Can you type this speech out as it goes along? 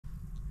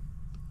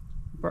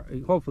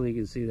Hopefully you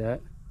can see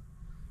that.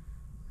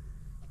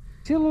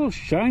 See a little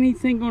shiny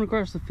thing going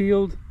across the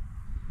field?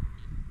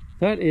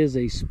 That is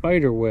a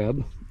spider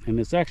web, and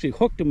it's actually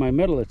hooked to my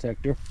metal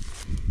detector.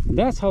 And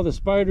that's how the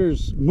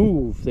spiders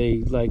move. They,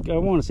 like, I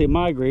want to say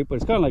migrate, but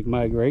it's kind of like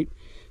migrate.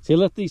 So they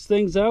let these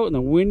things out and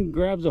the wind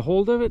grabs a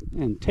hold of it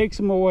and takes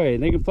them away.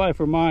 And they can fly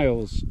for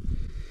miles.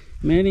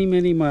 Many,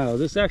 many miles.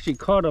 This actually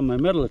caught on my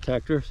metal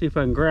detector. See if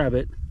I can grab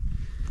it.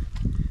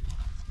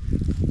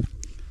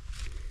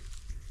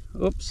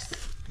 Oops.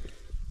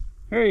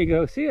 There you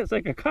go. See, it's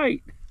like a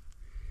kite.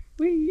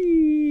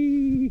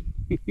 Whee!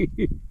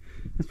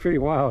 That's pretty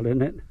wild,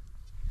 isn't it?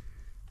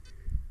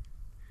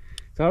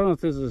 So I don't know if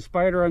there's a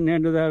spider on the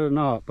end of that or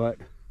not, but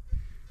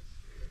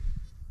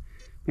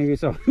maybe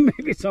it's on,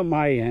 maybe it's on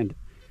my end.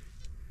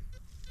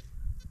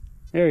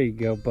 There you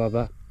go,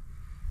 Bubba.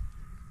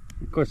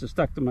 Of course, it's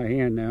stuck to my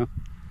hand now.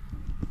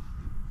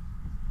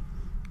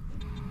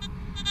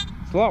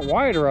 It's a lot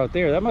wider out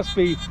there. That must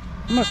be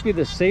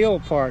the sail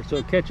part, so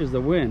it catches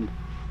the wind.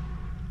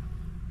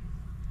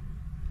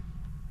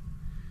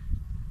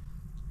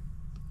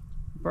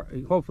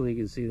 Hopefully you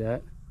can see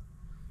that.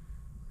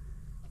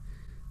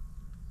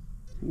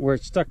 Where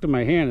it's stuck to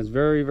my hand is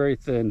very, very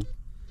thin.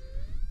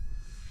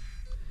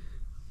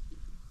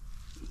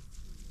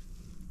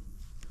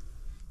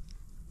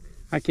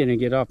 I can't even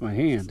get off my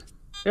hand.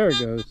 There it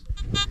goes.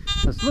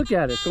 Let's look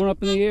at it. It's going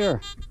up in the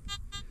air.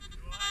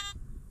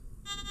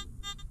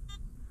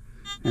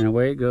 And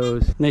away it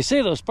goes. And they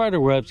say those spider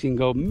webs can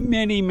go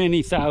many,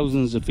 many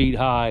thousands of feet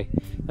high.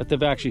 That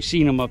they've actually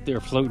seen them up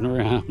there floating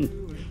around.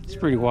 It's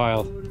pretty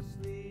wild.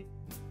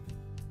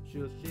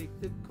 She'll shake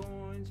the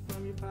coins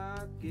from your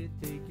pocket,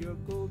 take your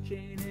gold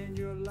chain and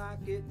your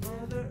locket.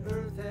 Mother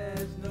Earth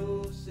has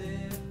no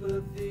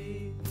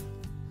sympathy.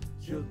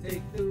 She'll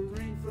take the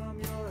ring from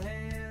your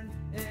hand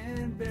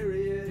and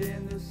bury it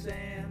in the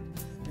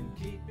sand and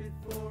keep it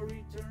for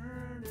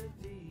eternity.